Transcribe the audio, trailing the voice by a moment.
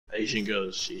Asian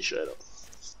girls, she straight up.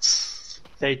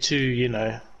 They too, you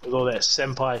know, with all that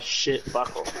senpai shit,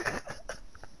 fuck off.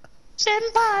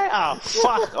 Senpai! Oh,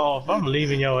 fuck off, I'm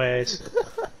leaving your ass.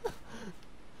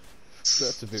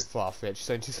 That's a bit far-fetched,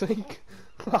 don't you think?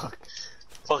 Fuck.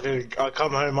 Fucking, I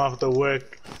come home after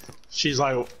work, she's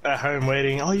like at home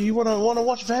waiting, oh, you wanna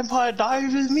watch Vampire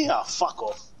Diaries with me? Oh, fuck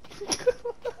off.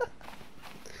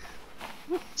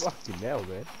 Fucking hell,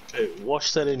 man. Dude,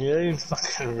 wash that in your own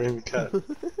fucking room, cut.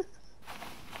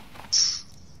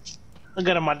 I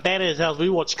go to my daddy's house, we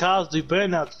watch cars do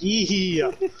burnouts,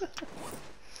 yeah.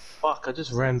 Fuck, I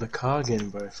just ran the car again,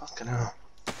 bro, fucking hell.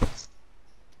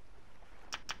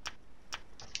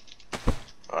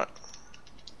 Alright.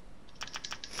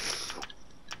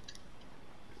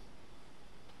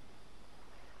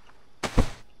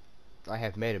 I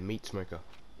have met a meat smoker.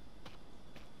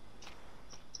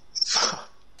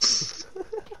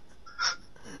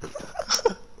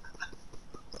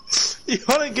 You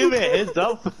wanna give me a heads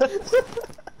up?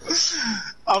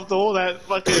 After all that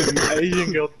fucking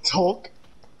Asian girl talk,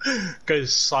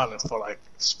 goes silent for like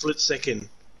a split second.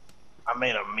 I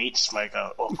made a meat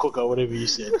smoker or cooker, whatever you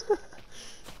said.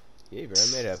 Yeah, bro, I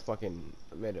made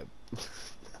a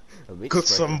meat Cook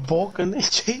smoker. some pork in there,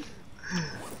 G.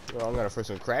 Well, I'm gonna throw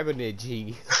some crab in there,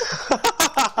 G.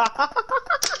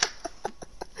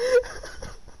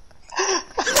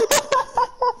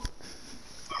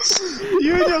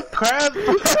 You and your crab,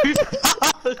 bro.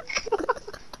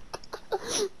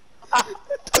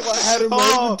 I had him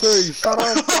in too. Shut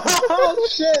up. Oh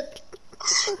shit!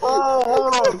 Oh,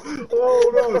 hold on. Oh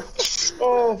no.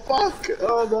 Oh fuck.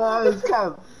 Oh no, it's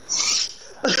come.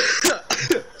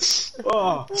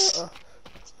 Oh.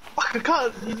 Fuck, I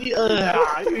can't. You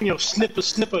and your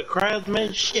snipper crabs,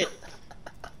 man. Shit.